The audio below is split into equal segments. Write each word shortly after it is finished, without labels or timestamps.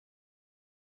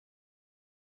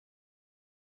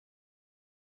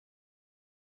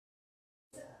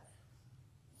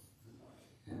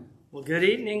Well, good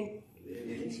evening.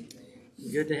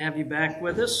 Good to have you back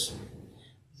with us.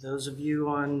 Those of you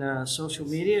on social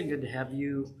media, good to have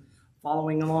you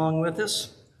following along with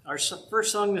us. Our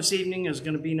first song this evening is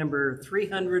going to be number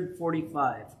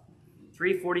 345.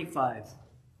 345.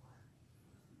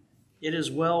 It is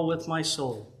well with my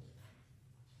soul.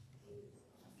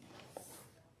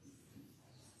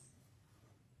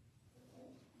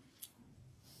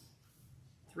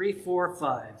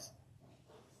 345.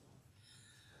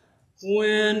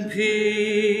 When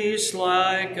peace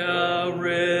like a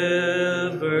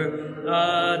river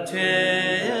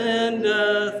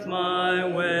attendeth my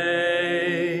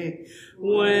way,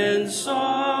 when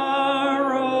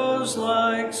sorrows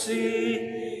like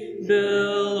sea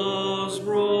billows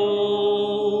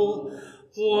roll,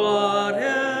 whatever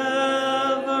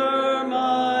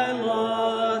my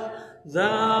lot,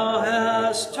 thou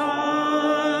hast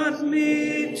taught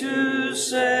me to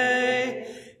say,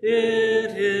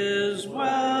 it is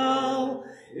well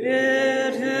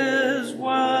with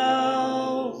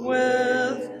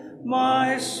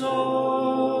my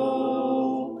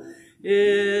soul.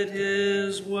 It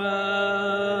is well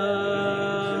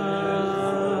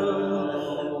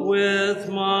with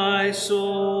my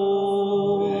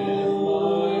soul.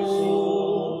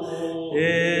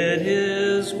 It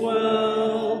is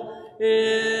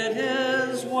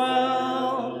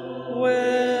well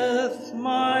with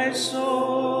my soul.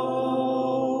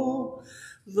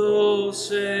 Though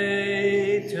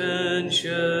Satan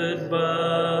should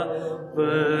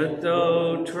buffet,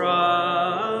 though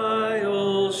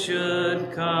trials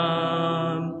should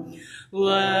come,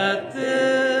 let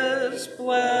this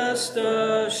blessed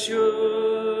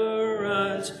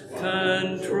assurance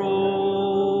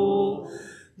control,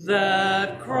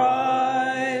 that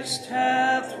Christ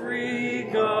hath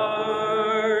regarded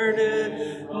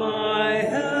my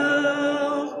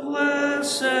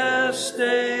helpless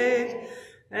estate,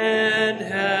 and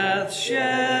hath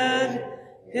shed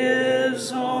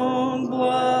his own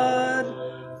blood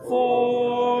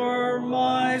for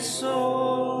my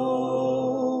soul.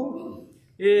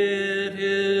 It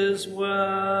is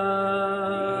well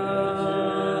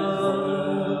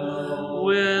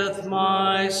with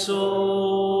my soul.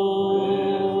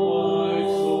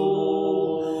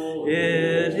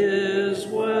 It is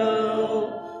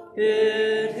well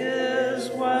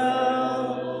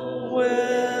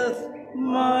with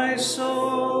my soul.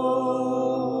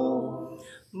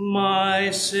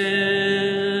 My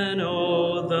sin,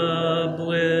 oh, the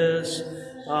bliss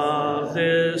of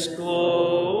this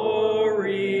glorious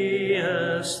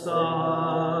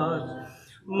thought.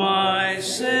 My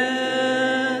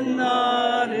sin,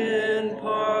 not in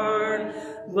part,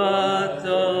 but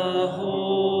the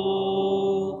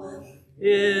whole,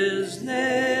 is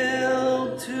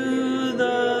nailed to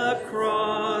the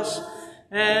cross,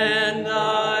 and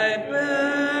I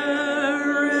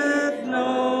bear it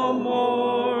no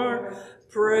more.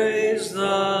 Praise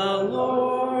the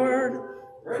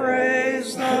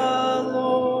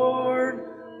Lord,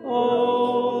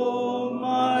 oh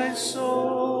my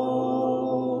soul.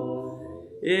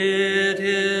 It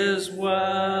is well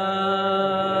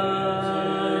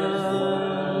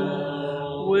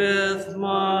with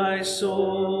my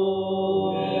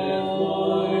soul.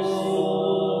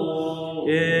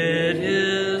 It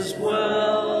is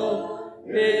well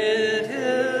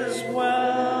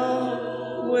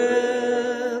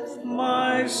with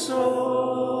my soul.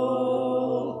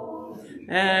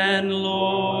 And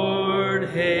Lord,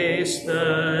 haste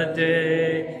the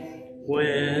day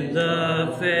when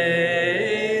the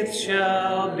faith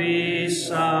shall be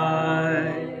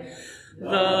sight,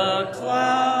 the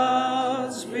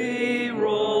clouds be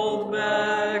rolled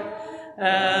back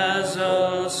as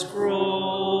a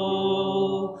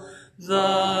scroll,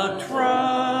 the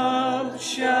trump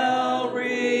shall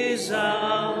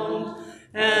resound,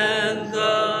 and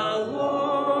the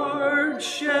Lord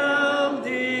shall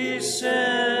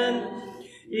descend.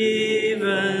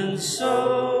 Even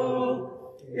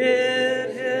so,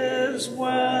 it is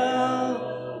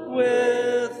well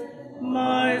with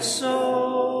my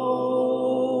soul.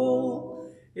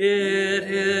 It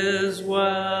is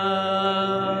well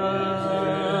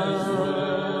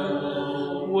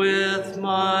with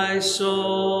my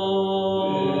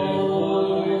soul.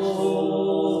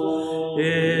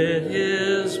 It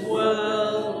is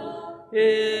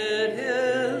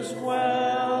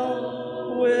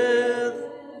well with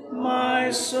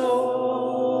my soul.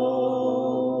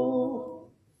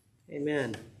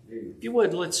 Amen. If you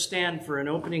would, let's stand for an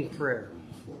opening prayer.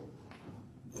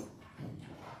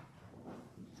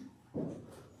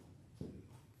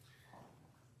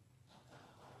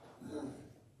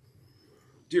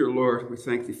 Dear Lord, we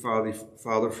thank thee,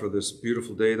 Father, for this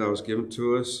beautiful day that was given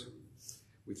to us.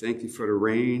 We thank thee for the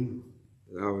rain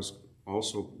that thou hast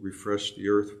also refreshed the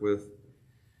earth with.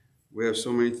 We have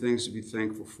so many things to be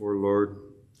thankful for, Lord.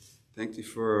 Thank thee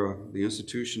for the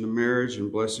institution of marriage and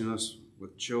blessing us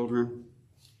with children.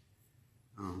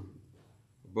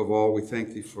 Above all, we thank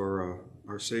thee for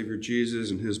our Savior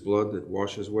Jesus and his blood that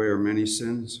washes away our many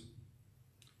sins.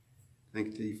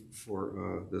 Thank thee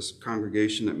for this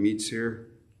congregation that meets here.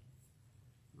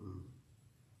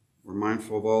 We're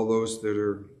mindful of all those that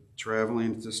are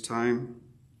traveling at this time.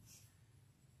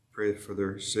 Pray for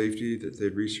their safety, that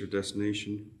they'd reach their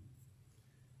destination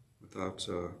without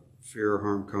fear or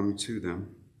harm coming to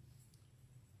them.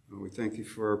 We thank thee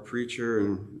for our preacher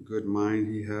and good mind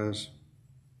he has,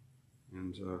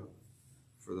 and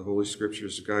for the Holy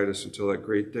Scriptures to guide us until that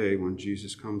great day when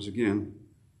Jesus comes again.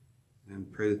 And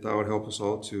pray that thou would help us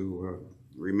all to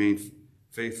remain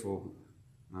faithful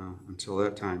until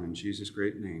that time. In Jesus'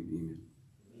 great name, amen.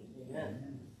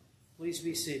 Amen. Please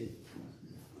be seated.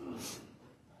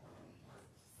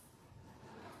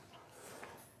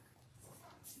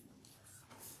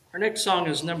 Our next song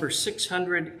is number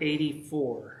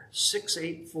 684.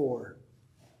 684.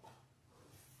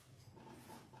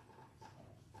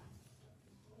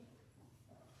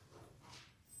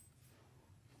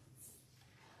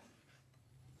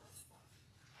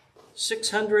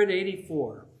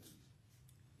 $684.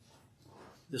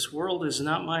 This world is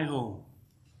not my home.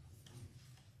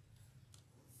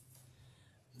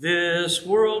 This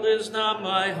world is not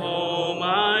my home,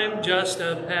 I'm just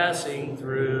a passing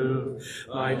through.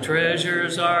 My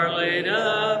treasures are laid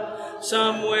up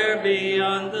somewhere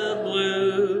beyond the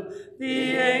blue.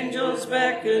 The angels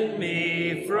beckon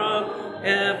me from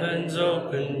heaven's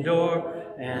open door,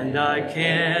 and I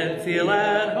can't feel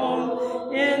at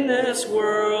home in this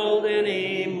world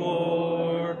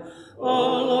anymore.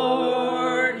 Oh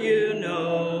Lord, you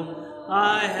know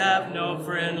I have no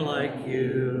friend like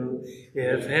you.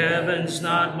 If heaven's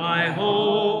not my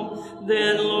home,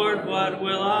 then Lord, what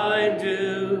will I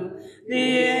do? The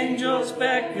angels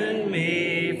beckon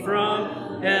me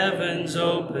from heaven's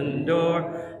open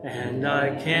door, and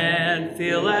I can't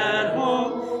feel at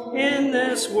home in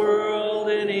this world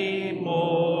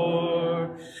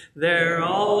anymore. They're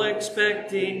all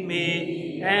expecting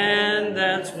me, and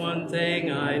that's one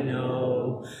thing I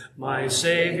know. My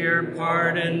Savior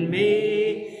pardoned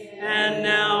me, and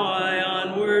now I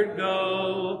onward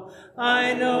go.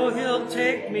 I know he'll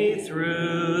take me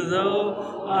through,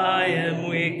 though I am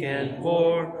weak and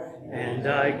poor, and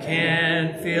I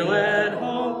can't feel at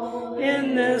home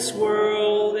in this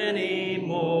world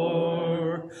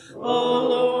anymore. Oh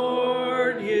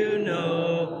Lord, you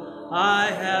know I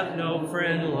have no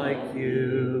friend like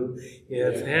you.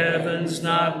 If heaven's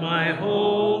not my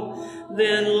home,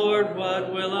 then Lord,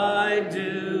 what will I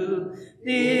do?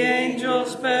 The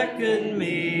angels beckon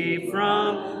me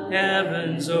from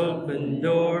heaven's open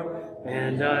door,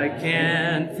 and I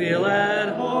can't feel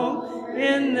at home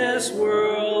in this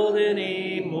world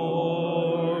anymore.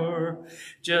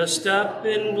 Just up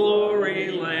in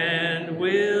glory land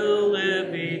we'll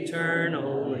live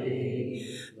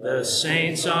eternally. The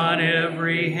saints on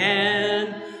every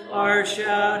hand are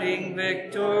shouting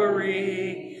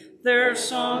victory. Their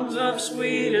songs of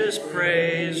sweetest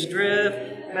praise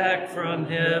drift back from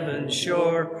heaven's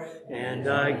shore, and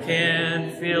I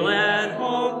can't feel at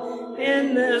home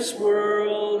in this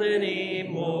world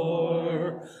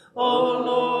anymore. Oh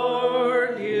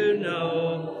Lord, you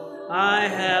know I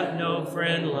have no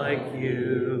friend like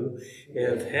you.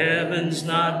 If heaven's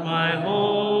not my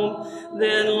home,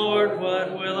 then Lord,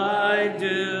 what will I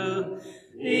do?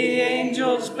 The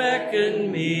angels beckon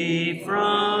me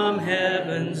from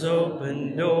heaven's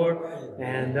open door,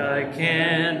 and I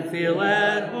can't feel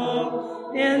at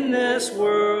home in this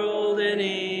world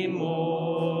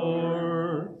anymore.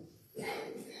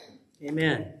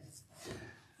 Amen.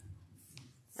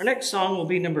 Our next song will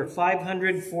be number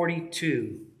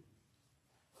 542.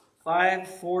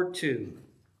 542.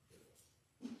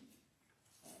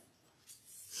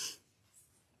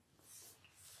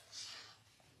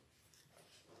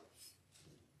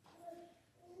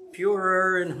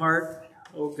 Purer in heart,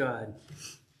 O God.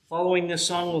 Following this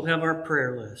song, we'll have our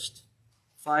prayer list.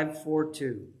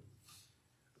 542.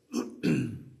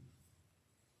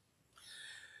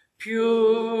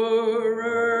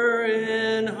 Purer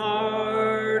in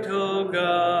heart, O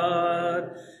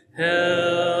God,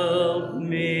 help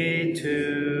me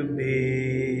to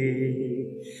be.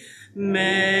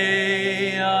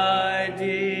 May I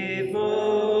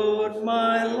devote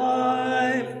my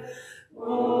life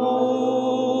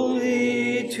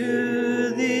wholly to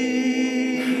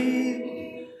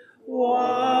Thee.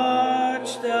 Why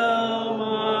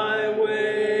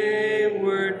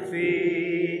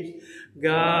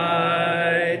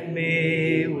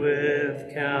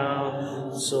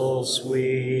thou so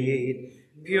sweet,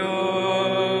 purer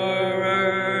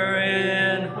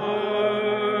in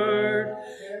heart,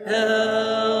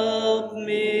 help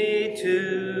me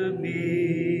to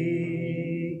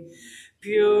be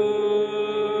purer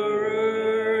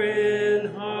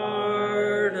in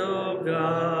heart, O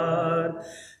God,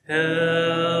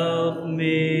 help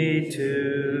me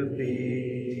to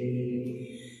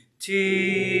be.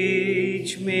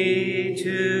 Teach me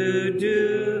to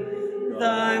do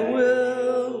thy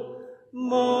will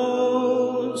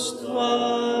most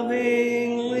lovingly.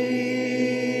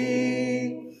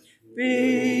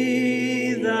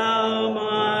 Be thou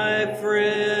my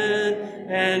friend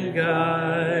and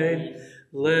guide.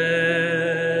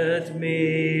 Let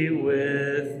me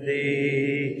with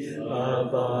thee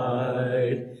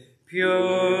abide. Purer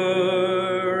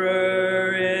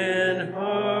in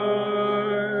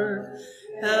heart,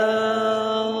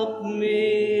 help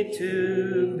me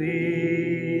to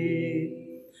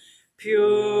be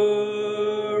purer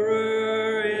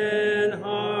in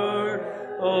heart,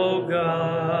 O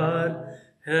God,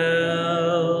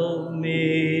 help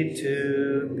me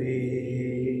to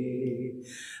be,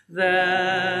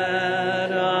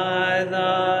 that I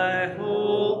thy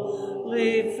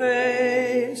holy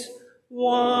face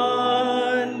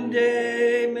one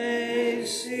day may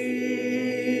see.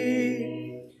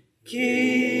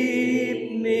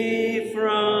 Keep me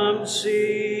from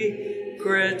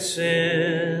secret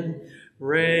sin.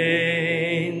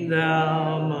 Reign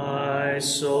thou my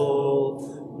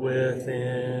soul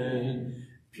within.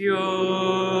 Purer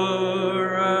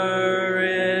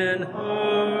in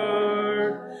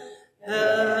heart,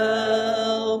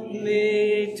 help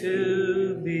me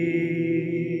to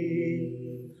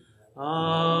be.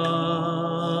 Amen.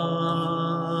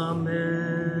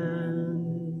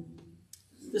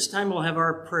 This time we'll have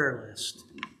our prayer list.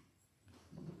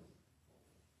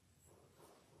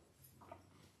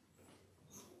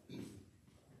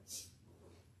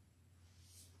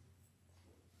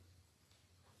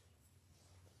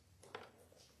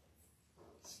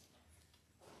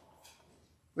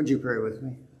 Would you pray with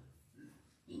me?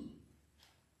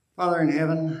 Father in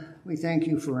heaven, we thank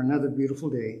you for another beautiful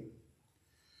day,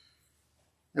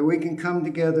 that we can come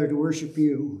together to worship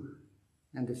you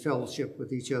and to fellowship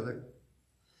with each other.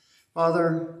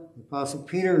 Father, the Apostle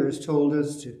Peter has told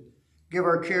us to give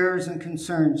our cares and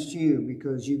concerns to you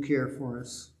because you care for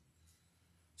us.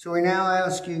 So we now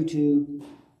ask you to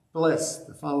bless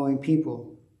the following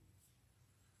people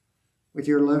with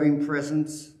your loving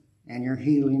presence and your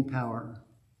healing power.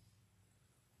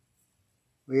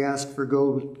 We ask for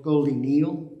Goldie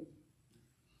Neal,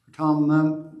 for Tom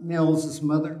Mills'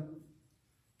 mother,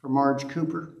 for Marge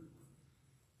Cooper,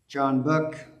 John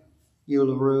Buck,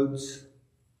 Eula Rhodes,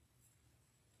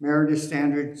 Meredith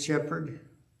Standard Shepherd,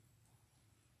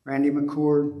 Randy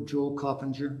McCord, Joel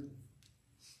Coppinger,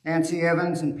 Nancy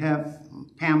Evans and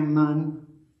Pam Munn,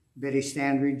 Betty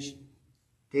Standridge,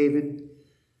 David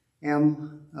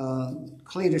M.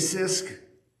 Cleta Sisk,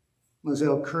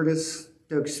 Moselle Curtis,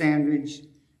 Doug Sandridge,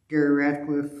 Gary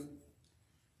Ratcliffe,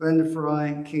 Linda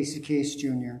Fry, Casey Case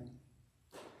Jr.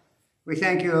 We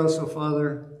thank you also,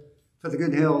 Father, for the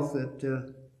good health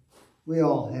that we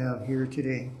all have here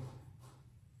today.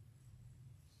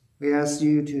 We ask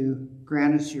you to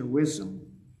grant us your wisdom,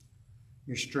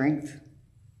 your strength,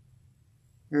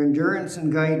 your endurance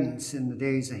and guidance in the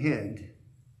days ahead.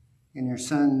 In your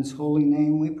Son's holy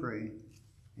name we pray.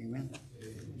 Amen.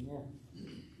 Amen.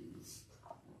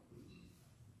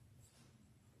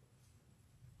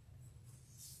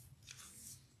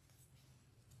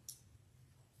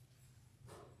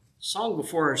 Song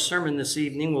before our sermon this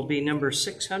evening will be number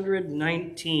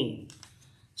 619,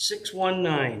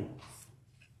 619.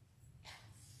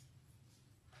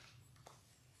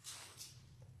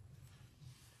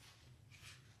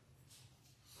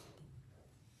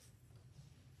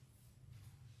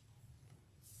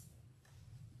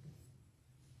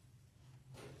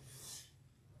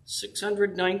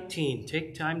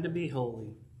 Take time to be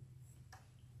holy.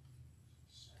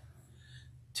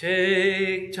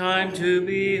 Take time to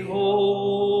be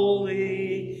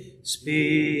holy,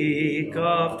 speak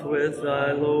oft with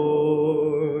thy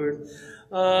Lord,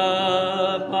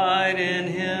 abide in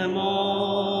him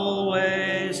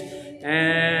always,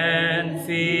 and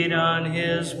feed on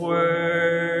his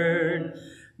word.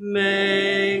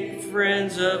 Make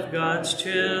friends of God's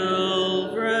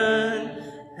children,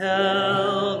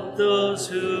 help those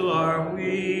who are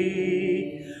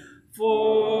weak,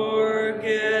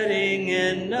 forgetting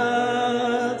in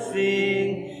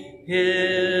nothing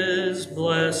his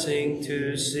blessing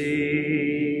to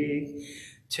seek.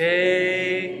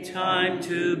 Take time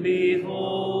to be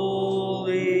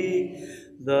holy,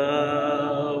 the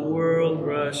the world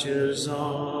rushes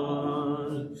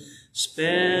on.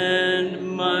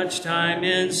 Spend much time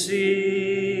in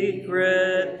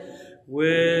secret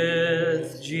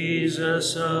with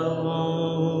Jesus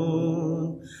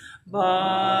alone.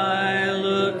 By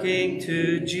looking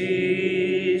to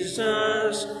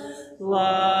Jesus,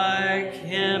 like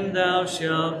him thou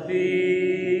shalt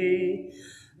be.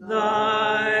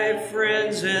 Thy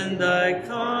friends in thy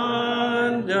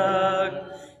conduct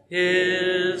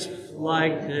his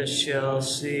likeness shall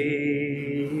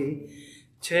see.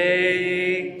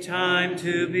 Take time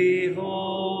to be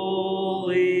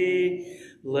holy,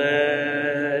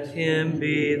 let him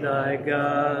be thy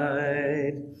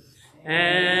guide,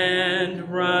 and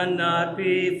run not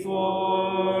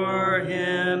before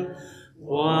him,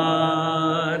 whatever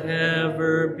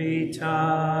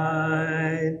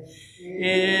betide.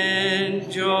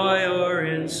 In joy or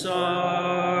in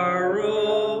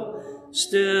sorrow,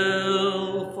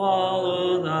 still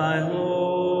follow thy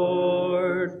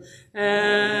Lord,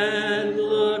 and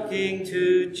looking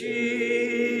to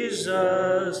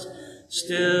Jesus,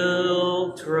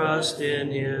 still trust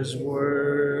in his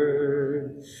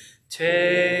word.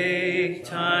 Take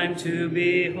time to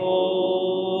be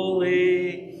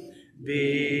holy,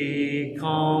 be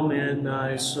calm in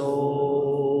thy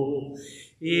soul.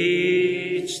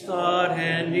 Each thought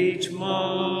and each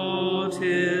motive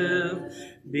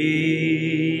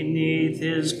beneath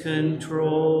his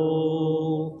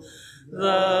control.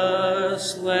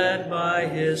 Thus led by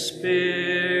his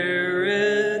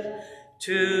Spirit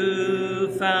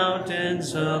to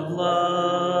fountains of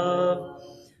love,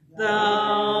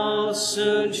 thou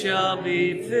soon shalt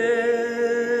be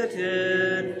fitted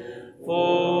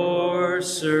for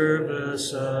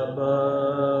service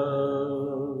above.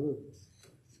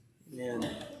 Amen.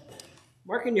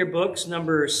 Mark in your books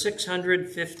number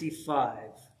 655.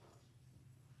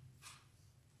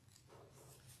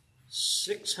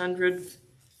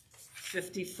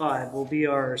 655 will be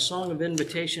our song of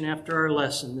invitation after our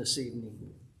lesson this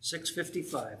evening.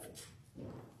 655.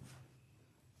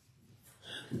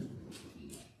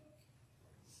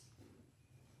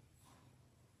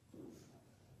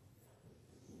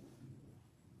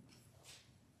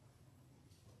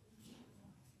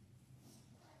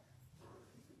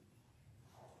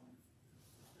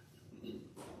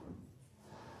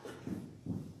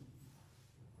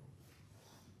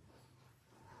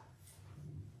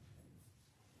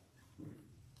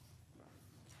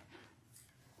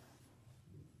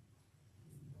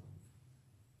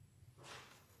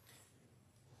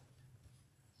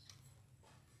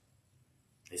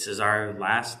 This is our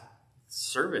last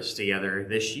service together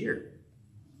this year,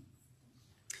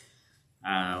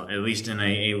 at least in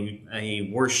a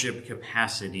worship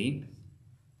capacity.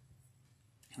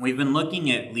 We've been looking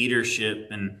at leadership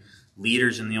and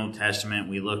leaders in the Old Testament.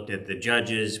 We looked at the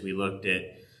judges. We looked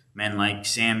at men like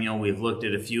Samuel. We've looked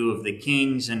at a few of the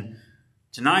kings. And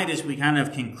tonight, as we kind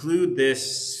of conclude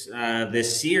this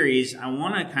series, I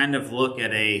want to kind of look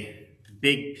at a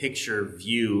big picture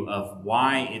view of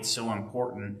why it's so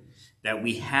important that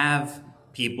we have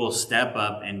people step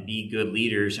up and be good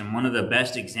leaders. And one of the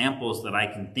best examples that I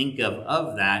can think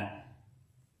of that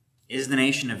is the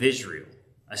nation of Israel,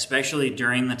 especially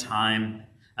during the time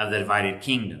of the divided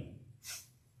kingdom.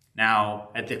 Now,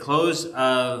 at the close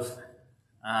of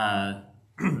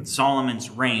Solomon's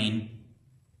reign,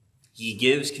 he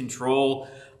gives control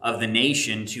of the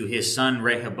nation to his son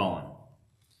Rehoboam.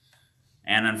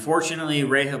 And unfortunately,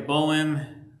 Rehoboam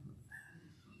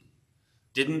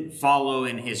didn't follow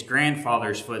in his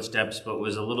grandfather's footsteps, but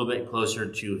was a little bit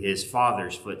closer to his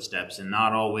father's footsteps and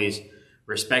not always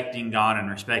respecting God and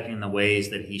respecting the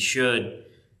ways that he should.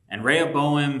 And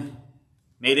Rehoboam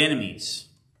made enemies.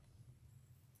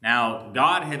 Now,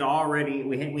 God had already,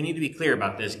 we need to be clear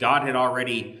about this, God had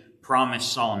already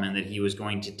promised Solomon that he was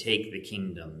going to take the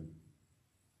kingdom,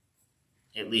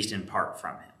 at least in part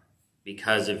from him,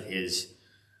 because of his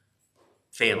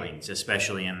failings,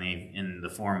 especially in the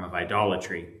form of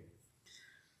idolatry.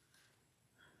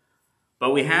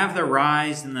 But we have the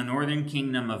rise in the northern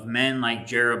kingdom of men like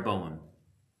Jeroboam,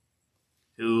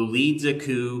 who leads a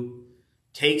coup,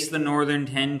 takes the northern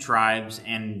 10 tribes,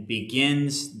 and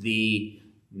begins the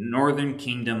northern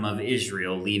kingdom of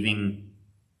Israel, leaving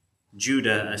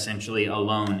Judah essentially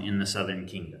alone in the southern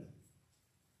kingdom.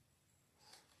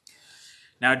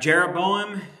 Now,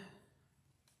 Jeroboam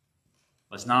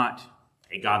was not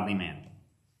a godly man.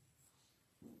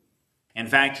 In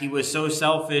fact, he was so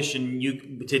selfish,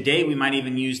 and today we might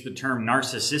even use the term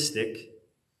narcissistic,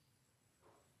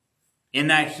 in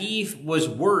that he was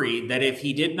worried that if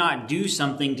he did not do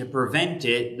something to prevent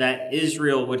it, that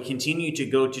Israel would continue to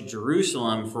go to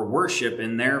Jerusalem for worship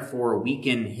and therefore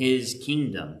weaken his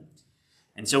kingdom.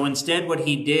 And so instead what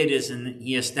he did is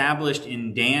he established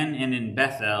in Dan and in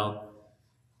Bethel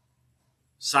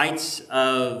sites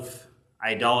of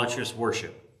idolatrous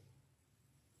worship.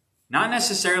 Not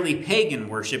necessarily pagan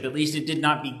worship, at least it did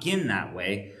not begin that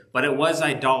way, but it was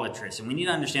idolatrous. And we need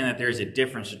to understand that there is a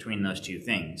difference between those two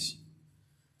things.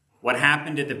 What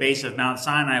happened at the base of Mount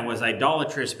Sinai was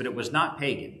idolatrous, but it was not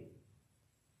pagan.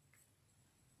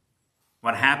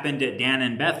 What happened at Dan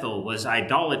and Bethel was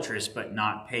idolatrous, but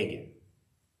not pagan.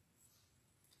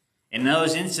 In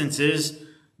those instances,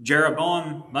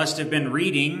 Jeroboam must have been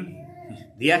reading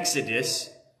the Exodus,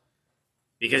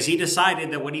 because he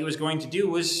decided that what he was going to do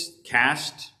was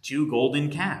cast 2 golden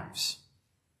calves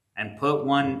and put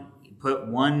one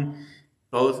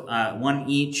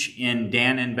each in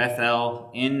Dan and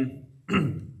Bethel in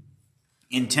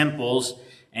temples,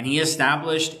 and he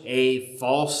established a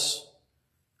false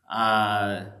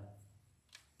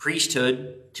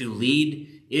priesthood to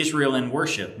lead Israel in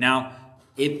worship. Now,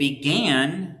 it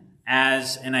began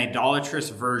as an idolatrous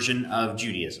version of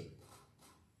Judaism.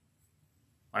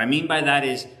 What I mean by that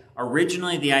is,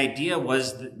 originally the idea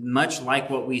was that much like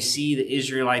what we see the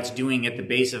Israelites doing at the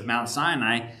base of Mount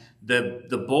Sinai,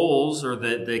 the bulls or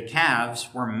the calves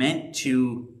were meant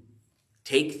to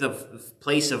take the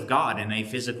place of God in a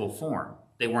physical form.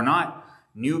 They were not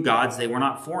new gods, they were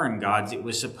not foreign gods. It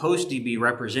was supposed to be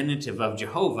representative of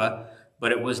Jehovah,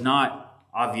 but it was not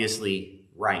obviously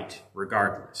right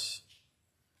regardless.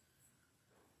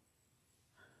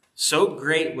 So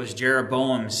great was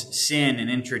Jeroboam's sin in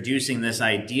introducing this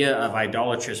idea of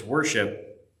idolatrous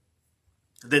worship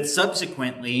that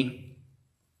subsequently,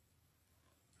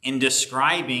 in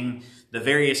describing the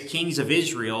various kings of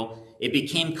Israel, it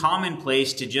became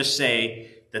commonplace to just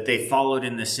say that they followed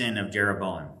in the sin of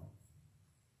Jeroboam.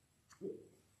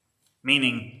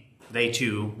 Meaning, they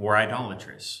too were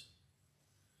idolatrous.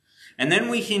 And then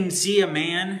we can see a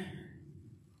man,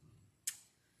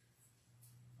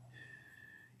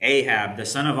 Ahab, the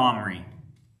son of Omri,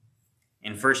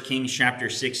 in 1 Kings chapter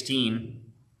 16.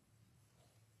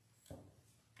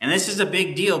 And this is a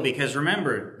big deal because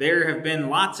remember, there have been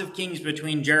lots of kings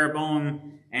between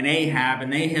Jeroboam and Ahab,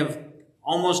 and they have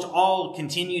almost all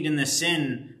continued in the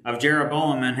sin of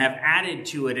Jeroboam and have added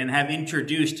to it and have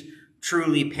introduced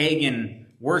truly pagan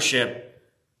worship.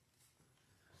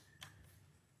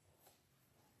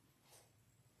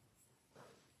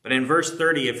 But in verse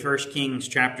 30 of 1 Kings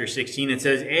chapter 16, it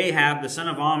says, Ahab, the son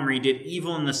of Omri, did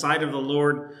evil in the sight of the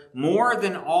Lord more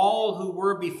than all who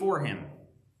were before him.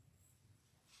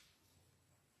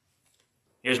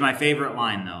 Here's my favorite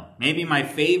line, though. Maybe my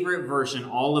favorite verse in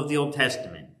all of the Old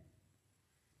Testament.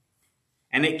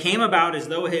 And it came about as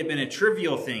though it had been a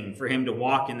trivial thing for him to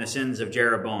walk in the sins of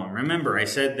Jeroboam. Remember, I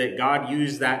said that God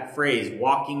used that phrase,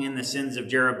 walking in the sins of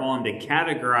Jeroboam, to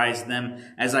categorize them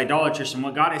as idolatrous. And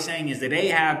what God is saying is that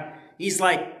Ahab, he's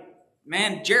like,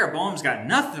 man, Jeroboam's got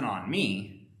nothing on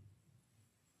me.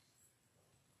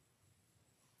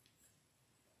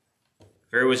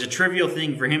 For it was a trivial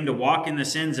thing for him to walk in the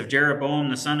sins of Jeroboam,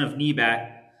 the son of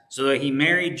Nebat, so that he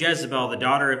married Jezebel, the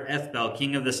daughter of Ethbaal,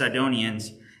 king of the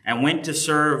Sidonians, and went to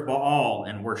serve Baal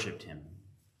and worshipped him.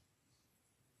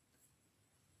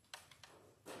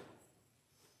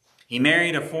 He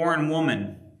married a foreign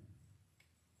woman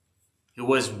who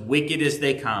was wicked as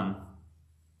they come,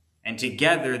 and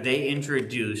together they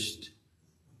introduced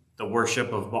the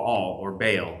worship of Baal or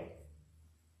Baal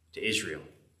to Israel.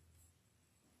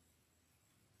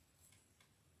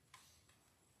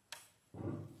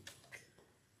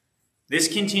 This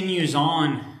continues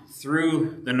on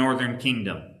through the northern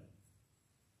kingdom.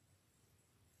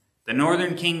 The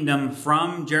northern kingdom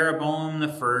from Jeroboam the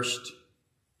first,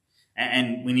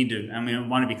 and I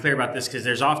want to be clear about this because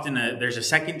there's a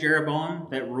second Jeroboam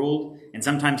that ruled, and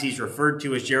sometimes he's referred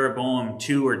to as Jeroboam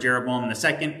II or Jeroboam the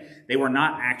second. They were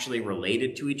not actually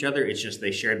related to each other. It's just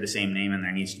they shared the same name, and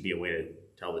there needs to be a way to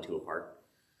tell the two apart.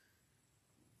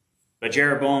 But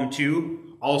Jeroboam II,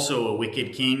 also a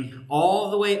wicked king, all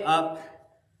the way up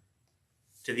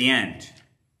to the end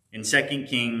in 2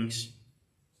 Kings.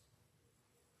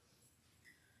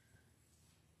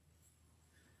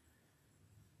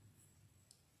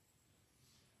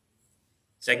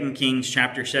 Second Kings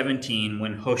chapter 17,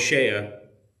 when Hoshea,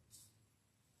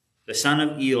 the son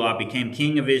of Elah, became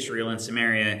king of Israel in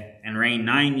Samaria and reigned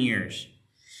 9 years.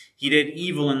 He did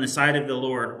evil in the sight of the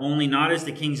Lord, only not as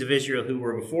the kings of Israel who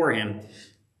were before him.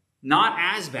 Not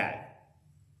as bad.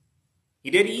 He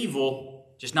did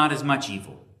evil, just not as much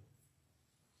evil.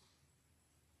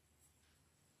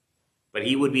 but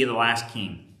he would be the last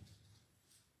king.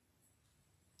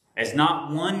 As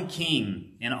not one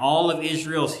king in all of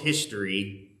Israel's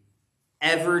history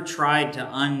ever tried to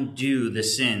undo the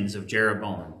sins of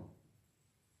Jeroboam.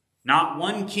 Not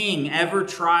one king ever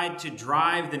tried to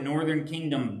drive the northern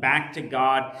kingdom back to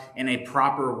God in a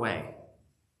proper way.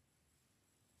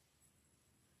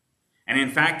 And in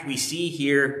fact, we see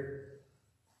here,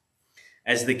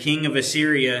 as the king of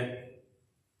Assyria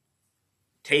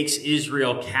takes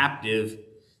Israel captive,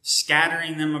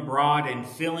 scattering them abroad and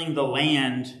filling the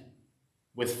land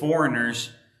with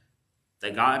foreigners,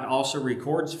 that God also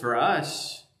records for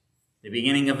us the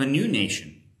beginning of a new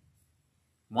nation,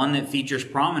 one that features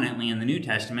prominently in the New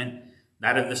Testament,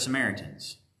 that of the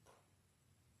Samaritans.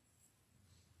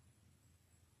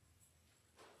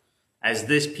 As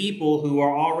this people who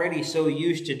are already so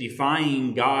used to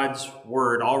defying God's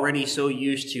word, already so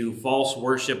used to false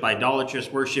worship,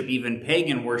 idolatrous worship, even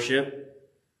pagan worship,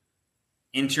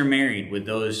 intermarried with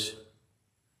those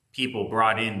people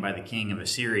brought in by the king of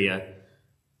Assyria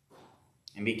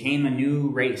and became a new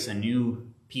race, a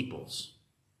new peoples.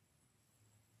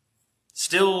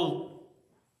 Still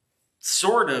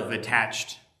sort of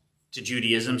attached to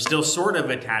Judaism, still sort of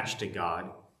attached to God,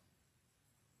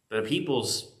 but a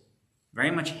people's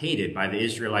very much hated by the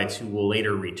Israelites who will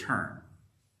later return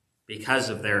because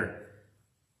of their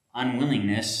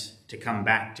unwillingness to come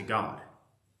back to God.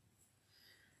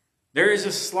 There is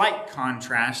a slight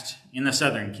contrast in the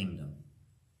southern kingdom.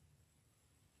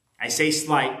 I say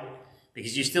slight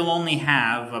because you still only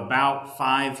have about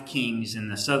 5 kings in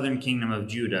the southern kingdom of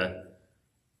Judah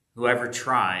who ever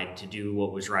tried to do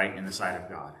what was right in the sight of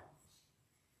God.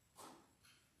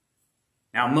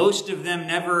 Now, most of them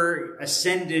never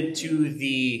ascended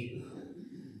to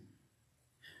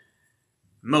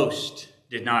most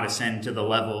did not ascend to the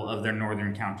level of their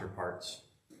northern counterparts.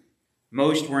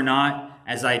 Most were not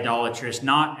as idolatrous,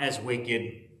 not as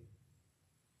wicked,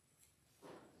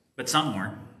 but some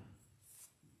were.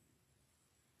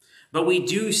 But we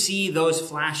do see those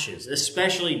flashes,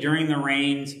 especially during the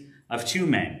reigns of 2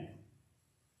 men,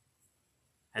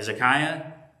 Hezekiah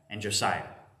and Josiah.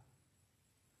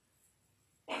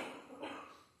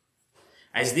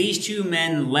 As these 2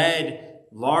 men led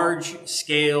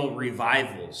large-scale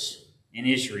revivals in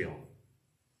Israel,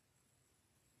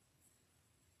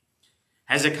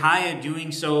 Hezekiah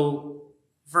doing so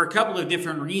for a couple of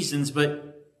different reasons,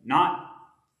 but not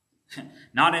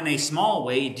in a small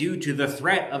way due to the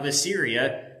threat of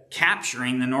Assyria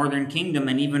capturing the northern kingdom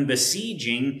and even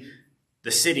besieging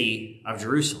the city of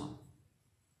Jerusalem.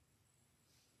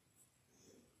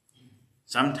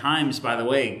 Sometimes, by the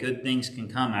way, good things can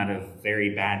come out of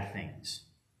very bad things.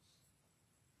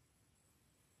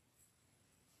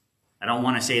 I don't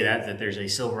want to say that there's a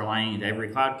silver lining to every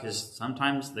cloud, because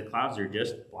sometimes the clouds are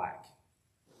just black.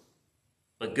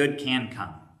 But good can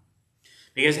come.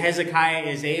 Because Hezekiah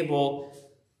is able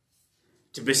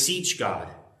to beseech God,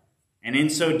 and in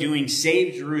so doing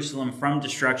save Jerusalem from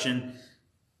destruction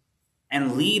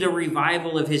and lead a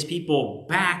revival of his people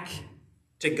back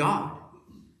to God,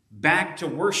 back to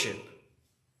worship,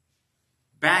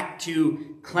 back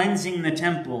to cleansing the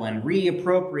temple and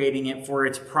reappropriating it for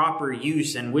its proper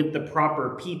use and with the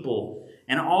proper people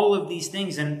and all of these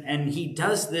things. And he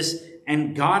does this,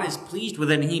 and God is pleased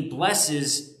with it, and he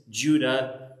blesses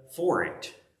Judah for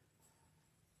it.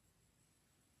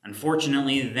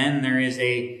 Unfortunately, then there is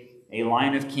a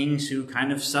line of kings who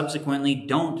kind of subsequently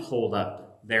don't hold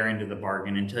up their end of the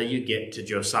bargain until you get to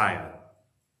Josiah.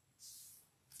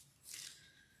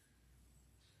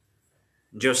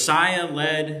 Josiah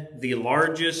led the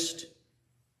largest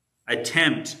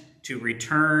attempt to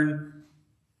return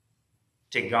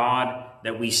to God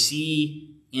that we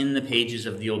see in the pages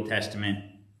of the Old Testament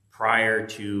prior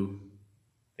to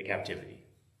the captivity.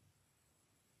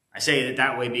 I say it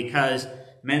that way because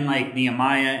men like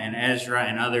Nehemiah and Ezra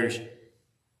and others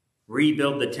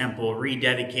rebuild the temple,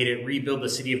 rededicate it, rebuild the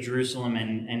city of Jerusalem,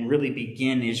 and really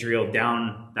begin Israel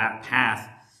down that path.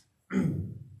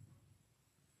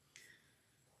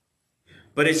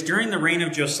 But it's during the reign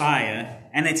of Josiah,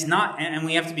 and it's not, and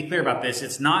we have to be clear about this,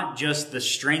 it's not just the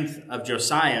strength of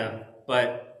Josiah,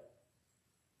 but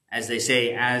as they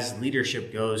say, as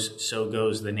leadership goes, so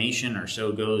goes the nation, or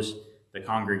so goes the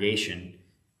congregation.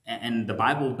 And the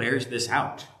Bible bears this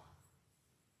out.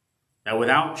 That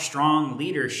without strong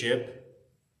leadership,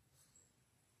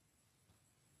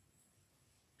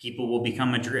 people will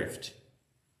become adrift.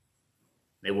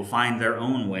 They will find their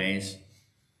own ways,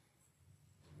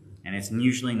 and it's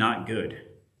usually not good.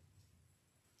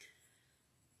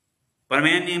 But a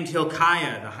man named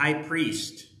Hilkiah, the high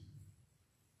priest,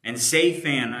 and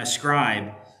Shaphan, a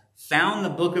scribe, found the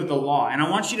book of the law. And I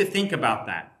want you to think about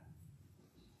that.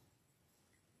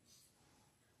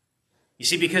 You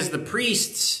see, because the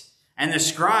priests and the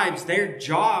scribes, their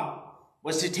job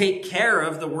was to take care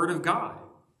of the Word of God.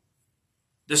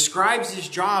 The scribes'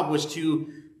 job was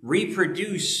to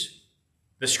reproduce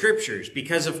the Scriptures.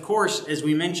 Because, of course, as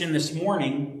we mentioned this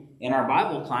morning in our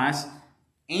Bible class,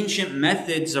 ancient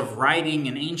methods of writing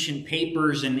and ancient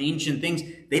papers and ancient things,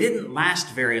 they didn't last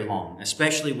very long,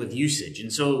 especially with usage.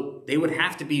 And so they would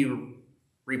have to be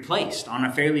replaced on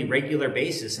a fairly regular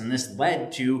basis. And this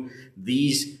led to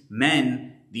these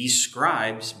men, these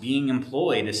scribes, being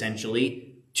employed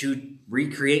essentially to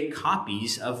recreate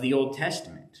copies of the Old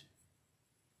Testament.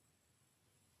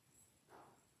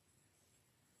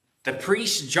 The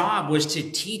priest's job was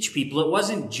to teach people. It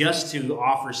wasn't just to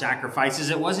offer sacrifices.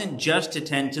 It wasn't just to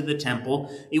tend to the temple.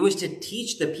 It was to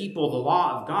teach the people the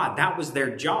law of God. That was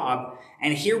their job.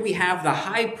 And here we have the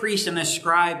high priest and the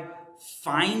scribe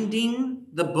finding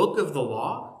the book of the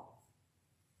law.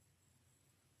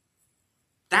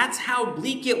 That's how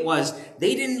bleak it was.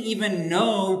 They didn't even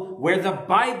know where the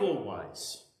Bible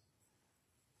was.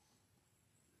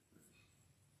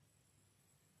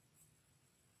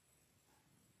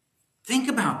 Think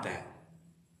about that.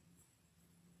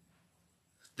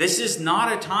 This is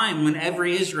not a time when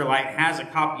every Israelite has a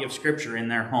copy of Scripture in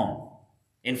their home.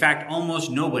 In fact,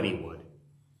 almost nobody would.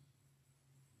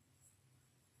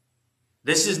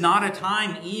 This is not a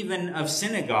time even of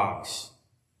synagogues.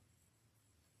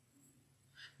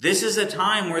 This is a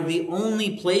time where the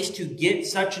only place to get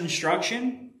such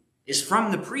instruction is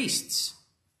from the priests.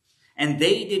 And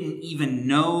they didn't even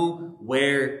know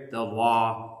where the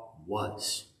law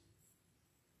was.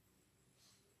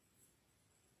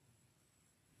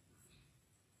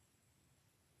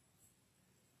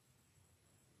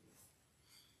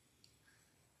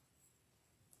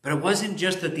 But it wasn't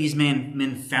just that these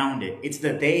men found it. It's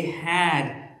that they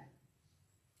had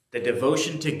the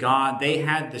devotion to God. They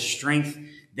had the strength.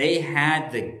 They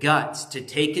had the guts to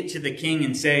take it to the king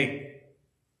and say,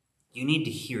 you need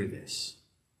to hear this.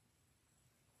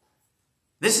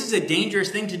 This is a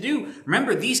dangerous thing to do.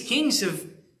 Remember, these kings have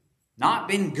not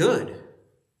been good.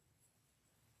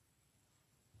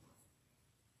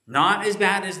 Not as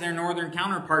bad as their northern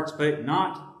counterparts, but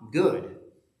not good.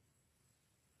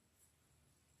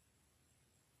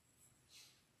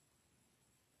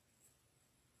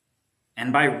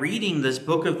 And by reading this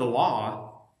book of the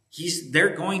law,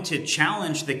 they're going to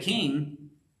challenge the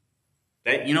king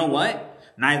that, you know what?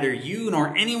 Neither you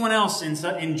nor anyone else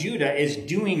in Judah is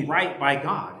doing right by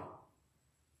God.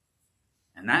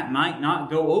 And that might not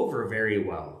go over very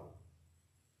well.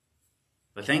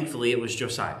 But thankfully it was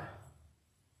Josiah.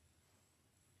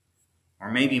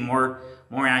 Or maybe more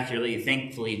accurately,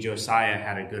 thankfully Josiah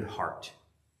had a good heart.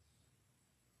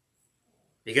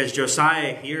 Because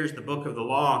Josiah hears the book of the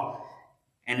law.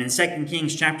 And in 2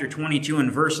 Kings chapter 22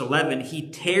 and verse 11, he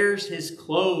tears his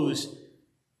clothes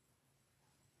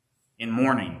in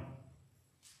mourning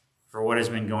for what has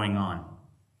been going on.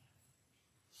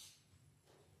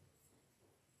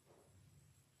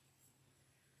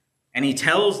 And he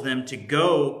tells them to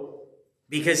go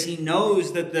because he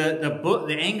knows that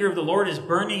the anger of the Lord is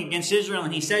burning against Israel.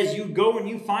 And he says, you go and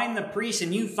you find the priests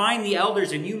and you find the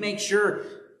elders and you make sure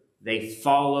they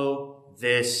follow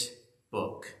this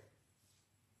book.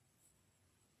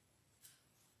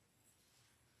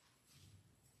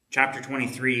 Chapter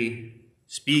 23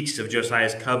 speaks of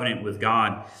Josiah's covenant with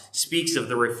God, speaks of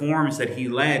the reforms that he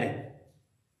led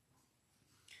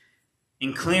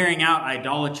in clearing out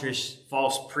idolatrous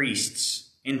false priests,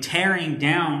 in tearing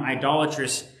down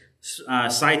idolatrous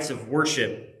sites of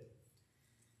worship,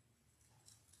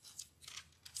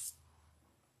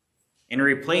 in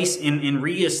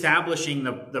reestablishing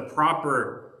the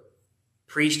proper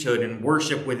priesthood and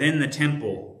worship within the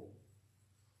temple.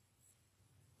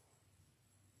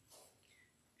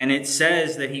 And it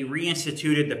says that he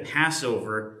reinstituted the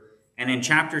Passover. And in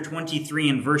chapter 23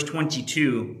 and verse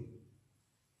 22,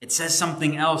 it says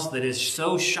something else that is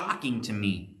so shocking to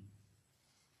me.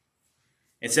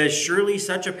 It says, surely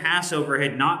such a Passover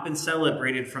had not been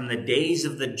celebrated from the days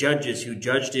of the judges who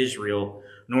judged Israel,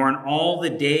 nor in all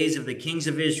the days of the kings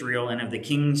of Israel and of the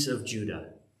kings of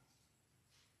Judah.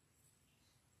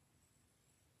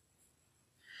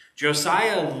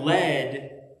 Josiah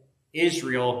led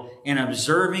Israel in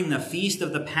observing the feast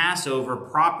of the Passover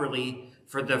properly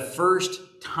for the first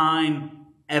time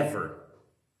ever.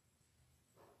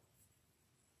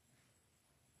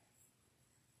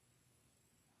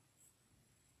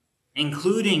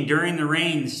 Including during the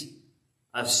reigns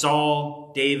of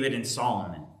Saul, David, and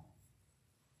Solomon.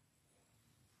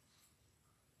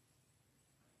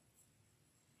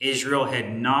 Israel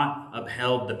had not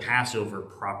upheld the Passover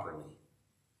properly.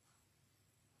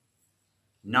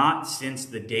 Not since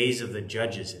the days of the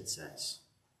judges, it says.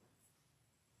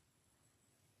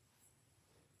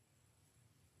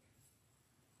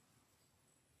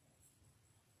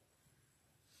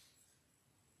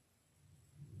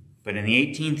 But in the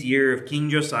 18th year of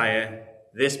King Josiah,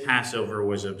 this Passover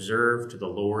was observed to the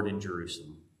Lord in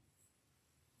Jerusalem.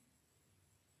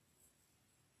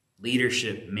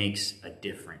 Leadership makes a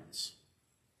difference.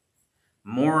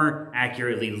 More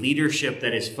accurately, leadership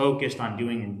that is focused on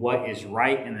doing what is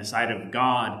right in the sight of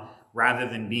God rather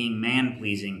than being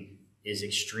man-pleasing is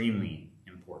extremely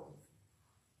important.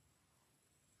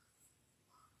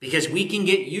 Because we can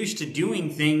get used to doing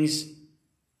things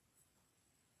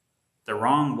the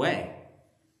wrong way.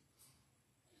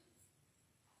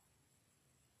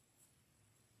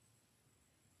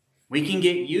 We can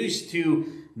get used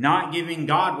to not giving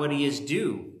God what he is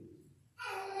due.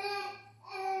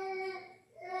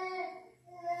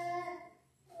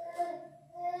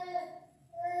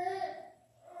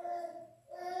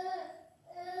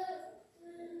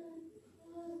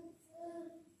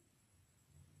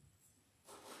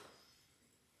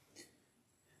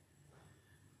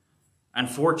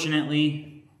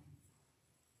 Unfortunately,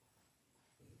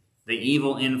 the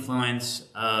evil influence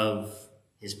of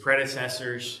his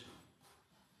predecessors,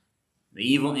 the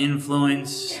evil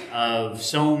influence of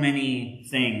so many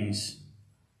things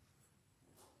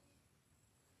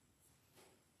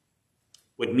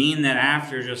would mean that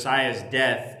after Josiah's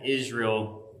death,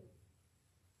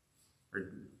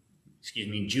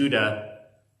 Judah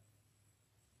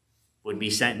would be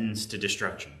sentenced to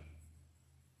destruction.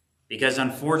 Because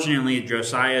unfortunately,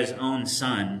 Josiah's own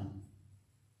son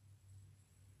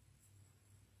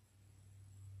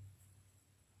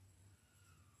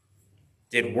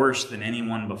did worse than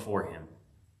anyone before him,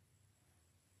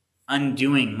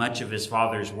 undoing much of his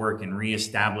father's work in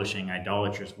reestablishing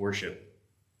idolatrous worship.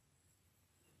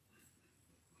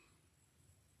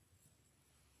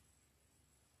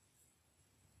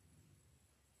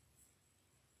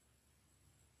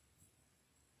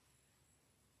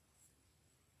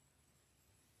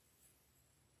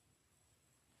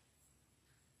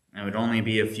 It would only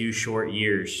be a few short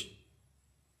years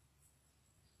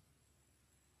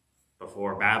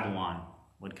before Babylon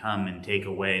would come and take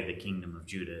away the kingdom of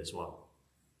Judah as well.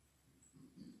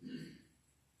 And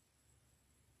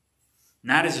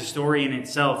that is a story in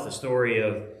itself, the story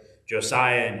of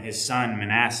Josiah and his son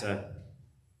Manasseh.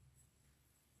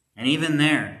 And even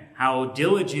there, how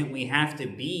diligent we have to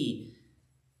be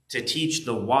to teach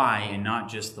the why and not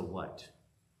just the what.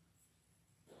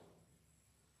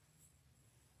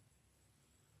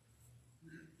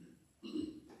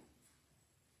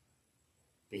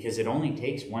 Because it only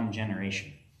takes one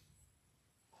generation.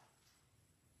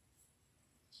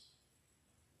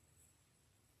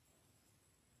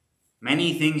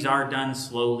 Many things are done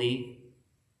slowly.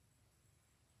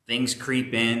 Things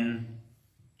creep in.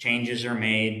 Changes are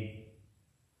made.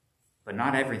 But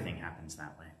not everything happens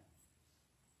that way.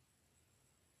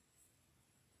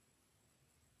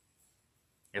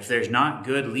 If there's not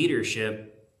good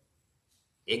leadership,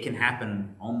 it can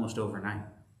happen almost overnight.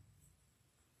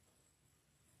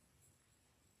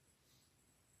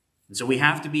 And so we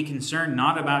have to be concerned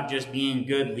not about just being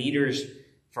good leaders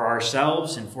for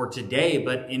ourselves and for today,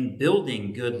 but in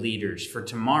building good leaders for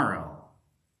tomorrow.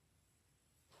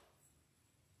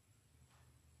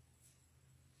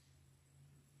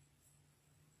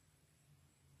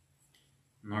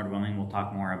 Lord willing, we'll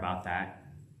talk more about that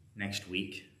next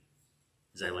week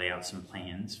as I lay out some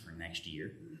plans for next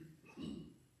year.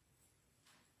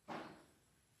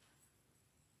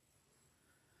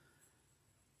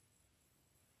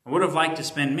 I would have liked to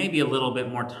spend maybe a little bit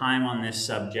more time on this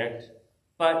subject,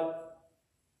 but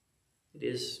it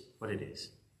is what it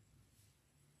is.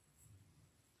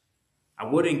 I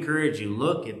would encourage you,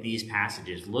 look at these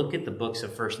passages, look at the books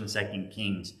of 1st and 2nd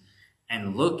Kings,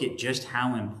 and look at just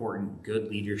how important good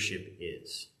leadership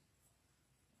is.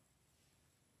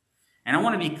 And I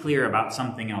want to be clear about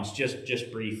something else,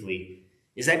 just briefly.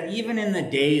 Is that even in the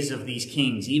days of these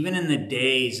kings, even in the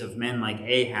days of men like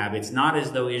Ahab, it's not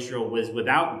as though Israel was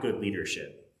without good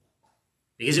leadership.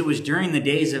 Because it was during the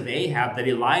days of Ahab that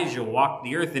Elijah walked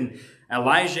the earth, and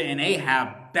Elijah and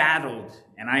Ahab battled,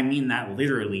 and I mean that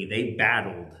literally, they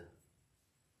battled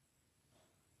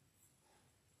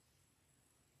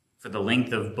for the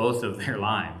length of both of their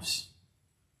lives.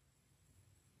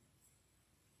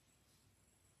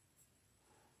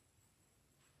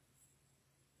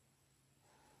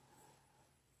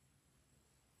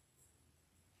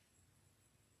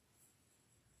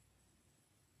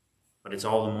 But it's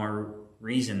all the more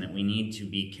reason that we need to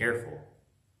be careful.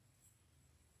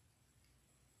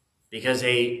 Because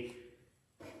a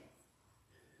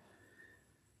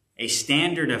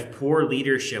standard of poor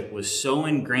leadership was so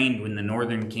ingrained in the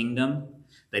northern kingdom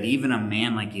that even a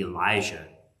man like Elijah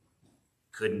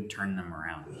couldn't turn them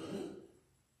around.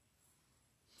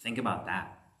 Think about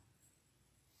that.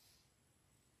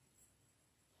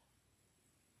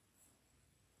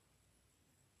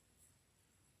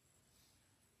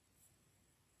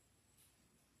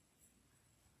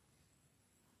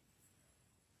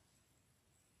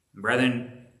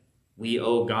 Brethren, we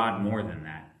owe God more than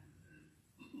that.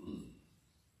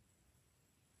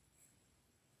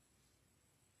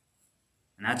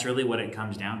 And that's really what it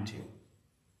comes down to.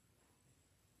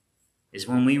 Is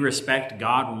when we respect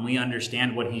God, when we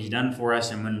understand what He's done for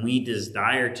us, and when we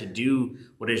desire to do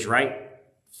what is right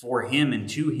for Him and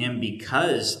to Him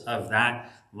because of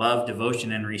that love,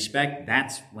 devotion, and respect,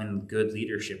 that's when good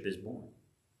leadership is born.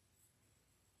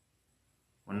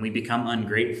 When we become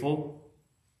ungrateful,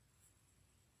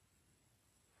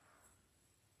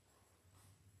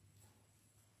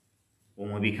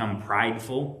 when we become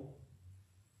prideful,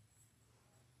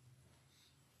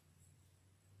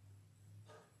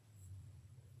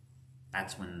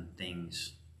 that's when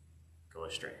things go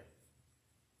astray.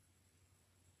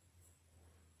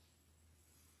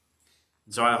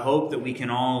 So I hope that we can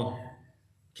all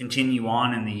continue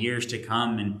on in the years to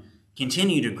come and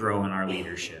continue to grow in our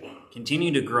leadership,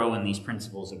 continue to grow in these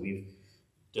principles that we've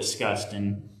discussed.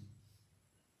 And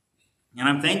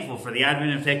I'm thankful for the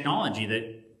advent of technology,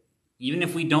 that even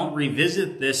if we don't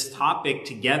revisit this topic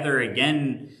together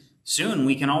again soon,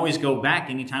 we can always go back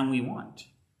anytime we want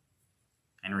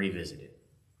and revisit it.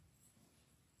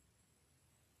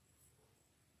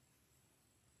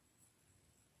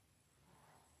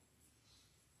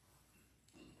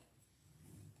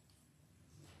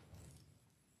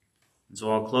 And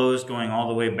so I'll close going all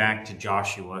the way back to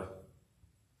Joshua,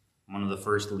 one of the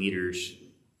first leaders.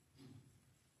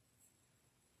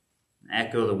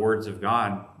 Echo the words of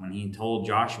God when he told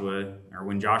Joshua, or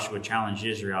when Joshua challenged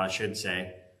Israel, I should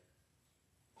say,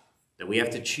 that we have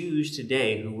to choose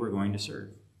today who we're going to serve.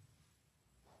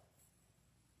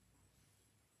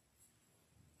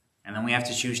 And then we have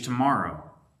to choose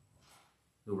tomorrow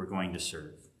who we're going to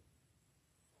serve.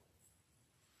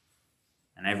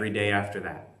 And every day after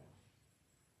that.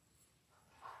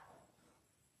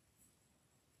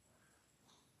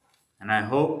 And I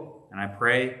hope and I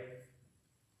pray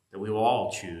that we will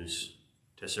all choose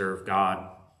to serve God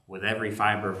with every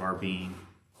fiber of our being.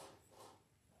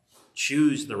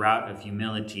 Choose the route of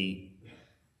humility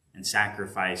and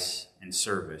sacrifice and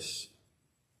service.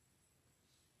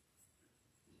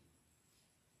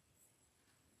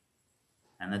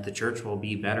 And that the church will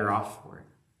be better off for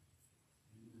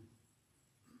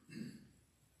it.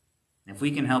 If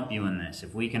we can help you in this,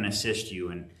 if we can assist you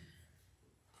in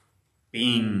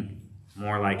being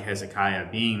more like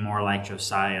Hezekiah, being more like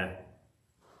Josiah,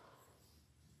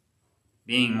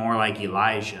 being more like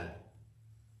Elijah,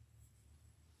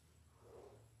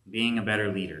 being a better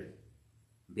leader,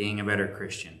 being a better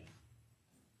Christian,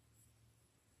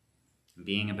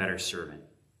 being a better servant.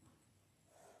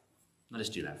 Let us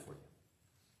do that for you.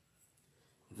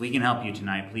 If we can help you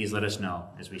tonight, please let us know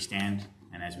as we stand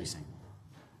and as we sing.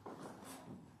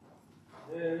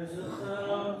 There's a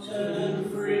fountain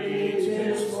free,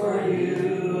 'tis for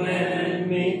you and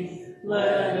me.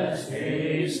 Let us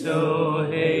haste,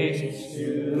 oh haste,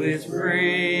 to its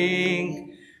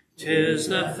brink. 'Tis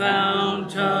the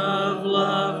fount of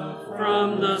love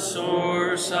from the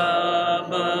source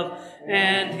above,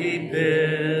 and He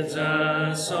bids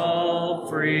us all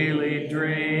freely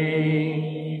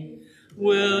drink.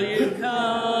 Will you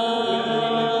come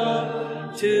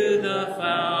to the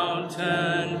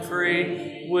fountain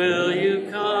free? Will you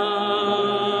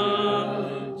come?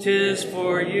 'Tis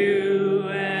for you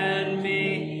and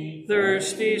me,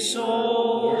 thirsty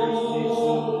soul.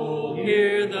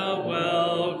 Hear the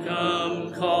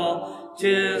welcome call.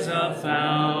 'Tis a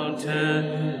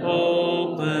fountain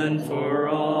open for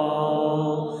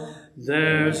all.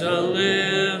 There's a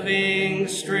living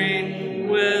stream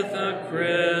with a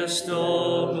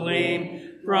crystal gleam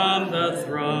from the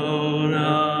throne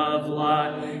of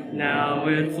life. Now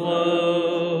it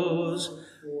flows,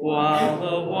 while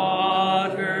the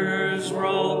waters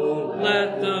roll.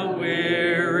 Let the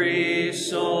weary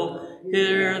soul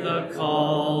hear the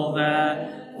call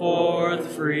that forth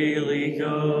freely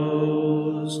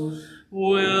goes.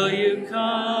 Will you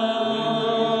come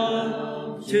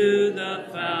to the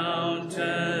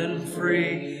fountain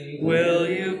free? Will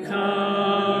you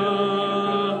come?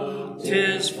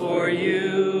 'Tis for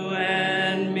you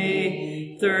and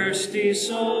me, thirsty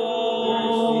soul.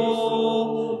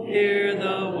 soul, hear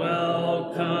the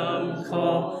welcome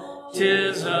call.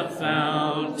 'Tis a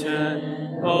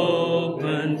fountain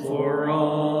open for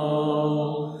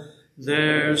all.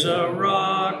 There's a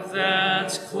rock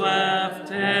that's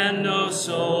cleft, and no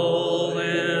soul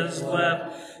is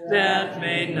left that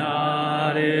may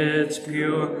not its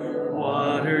pure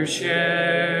water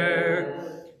share.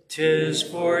 'Tis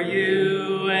for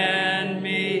you and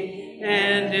me,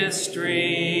 and its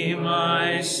stream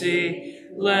I see.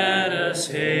 Let us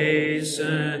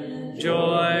hasten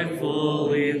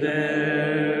joyfully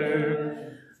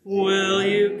there. Will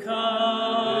you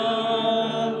come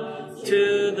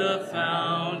to the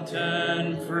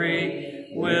fountain free?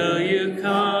 Will you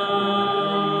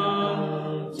come?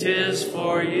 'Tis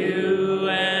for you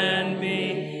and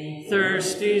me,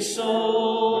 thirsty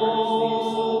soul.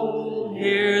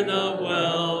 Hear the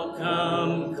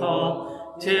welcome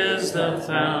call. 'Tis the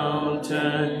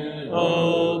fountain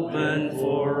open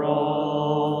for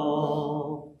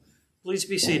all. Please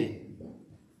be seated.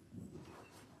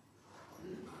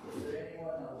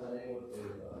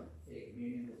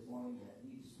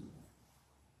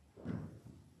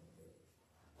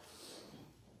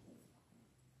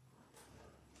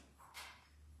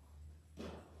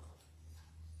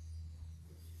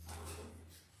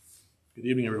 Good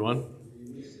evening, everyone.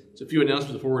 Just a few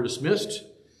announcements before we're dismissed.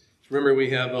 Remember, we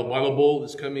have a Bible Bowl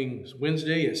that's coming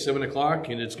Wednesday at 7 o'clock,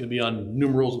 and it's going to be on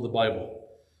numerals of the Bible.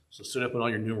 So sit up on all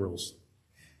your numerals.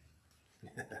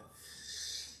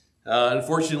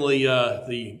 Unfortunately,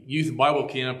 the youth Bible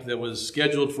camp that was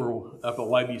scheduled for up at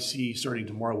YBC starting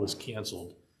tomorrow was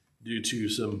canceled due to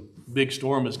some big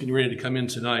storm that's getting ready to come in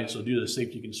tonight. So due to the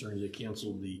safety concerns, they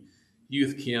canceled the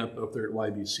youth camp up there at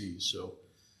YBC. So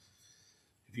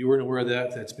if you weren't aware of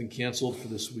that, that's been canceled for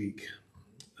this week.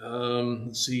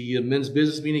 Let's see, a men's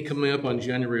business meeting coming up on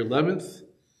January 11th.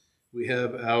 We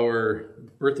have our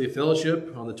birthday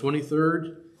fellowship on the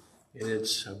 23rd, and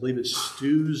it's, I believe it's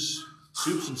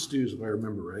soups and stews, if I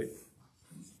remember right.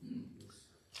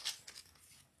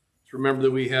 Just remember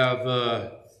that we have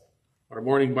our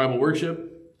morning Bible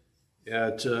worship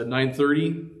at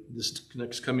 9:30 this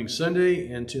next coming Sunday,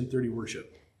 and 10:30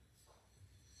 worship.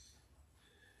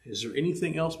 Is there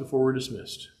anything else before we're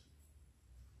dismissed?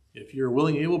 If you're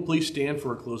willing and able, please stand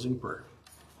for a closing prayer.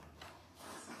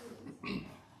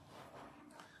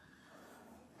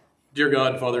 Dear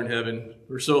God, Father in heaven,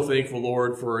 we're so thankful,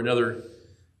 Lord, for another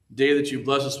day that you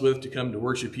bless us with to come to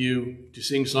worship you, to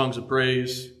sing songs of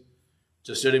praise,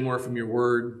 to study more from your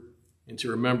word, and to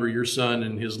remember your Son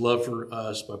and his love for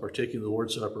us by partaking of the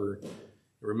Lord's Supper,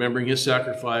 remembering his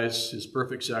sacrifice, his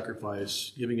perfect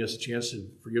sacrifice, giving us a chance to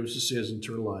forgive us of sins and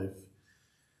eternal life.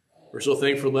 We're so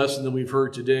thankful for the lesson that we've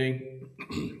heard today.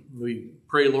 We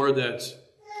pray, Lord, that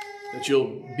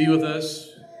you'll be with us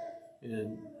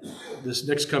in this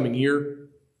next coming year,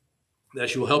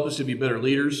 that you'll help us to be better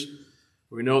leaders.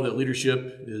 We know that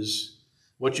leadership is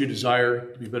what you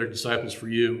desire, to be better disciples for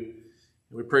you.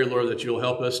 And we pray, Lord, that you'll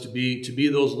help us to be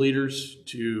those leaders,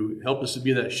 to help us to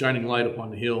be that shining light upon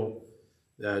the hill,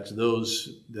 that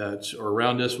those that are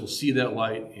around us will see that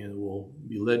light and will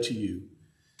be led to you.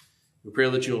 We pray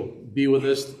that you'll be with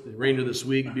us the remainder of this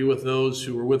week, be with those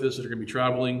who are with us that are going to be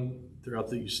traveling throughout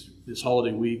this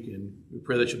holiday week, and we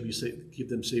pray that you'll be safe, keep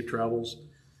them safe travels.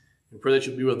 We pray that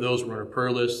you'll be with those who are on our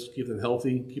prayer list, keep them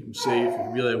healthy, keep them safe,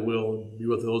 and be thy will, and be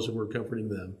with those who are comforting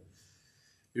them.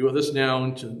 Be with us now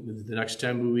until the next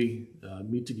time we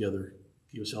meet together.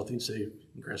 Keep us healthy and safe.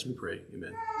 In Christ we pray.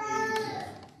 Amen.